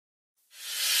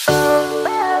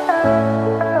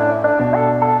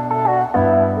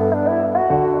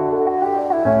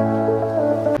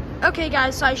Okay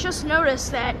guys, so I just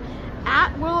noticed that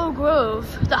at Willow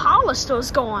Grove, the Hollister's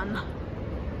gone.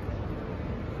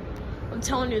 I'm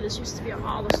telling you, this used to be a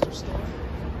Hollister store.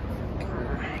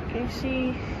 Can you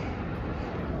see?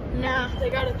 Nah,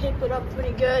 they gotta pick it up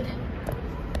pretty good.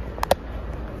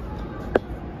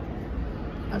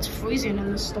 It's freezing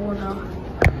in the store though.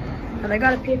 But they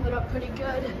gotta pick it up pretty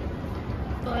good.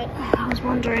 But I was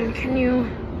wondering, can you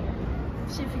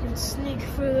see if you can sneak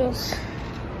through this?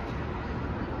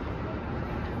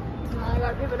 I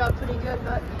gotta pick it up pretty good,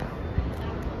 but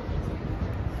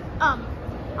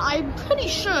I'm pretty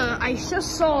sure I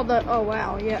just saw the. Oh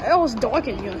wow, yeah, it was dark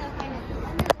in here.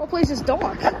 What place is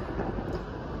dark?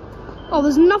 Oh,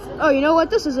 there's nothing. Oh, you know what?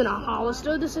 This isn't a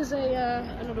Hollister. This is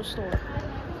another store.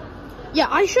 Yeah,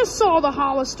 I just saw the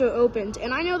Hollister opened,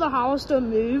 and I know the Hollister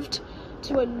moved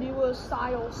to a newer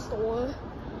style store.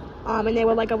 And they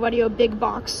were like a radio big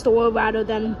box store rather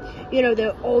than, you know,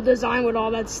 the old design with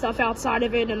all that stuff outside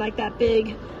of it and like that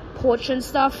big porch and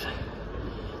stuff.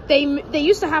 They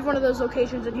used to have one of those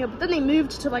locations in here, but then they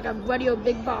moved to like a radio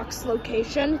big box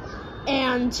location.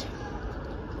 And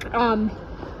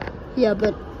yeah,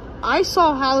 but I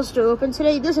saw Hollister open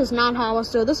today. This is not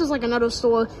Hollister. This is like another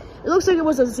store. It looks like it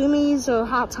was a Zoomies or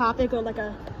Hot Topic or like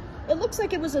a. It looks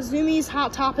like it was a Zoomies,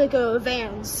 Hot Topic, or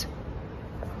Vans.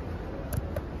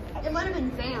 It might have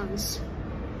been Vans.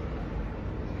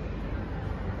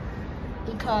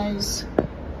 Because I'm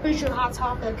pretty sure Hot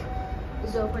Topic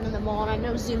is open in the mall, and I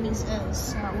know Zoomies is,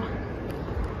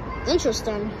 so.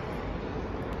 Interesting.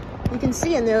 You can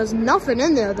see in there's nothing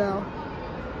in there though.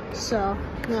 So,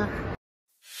 yeah.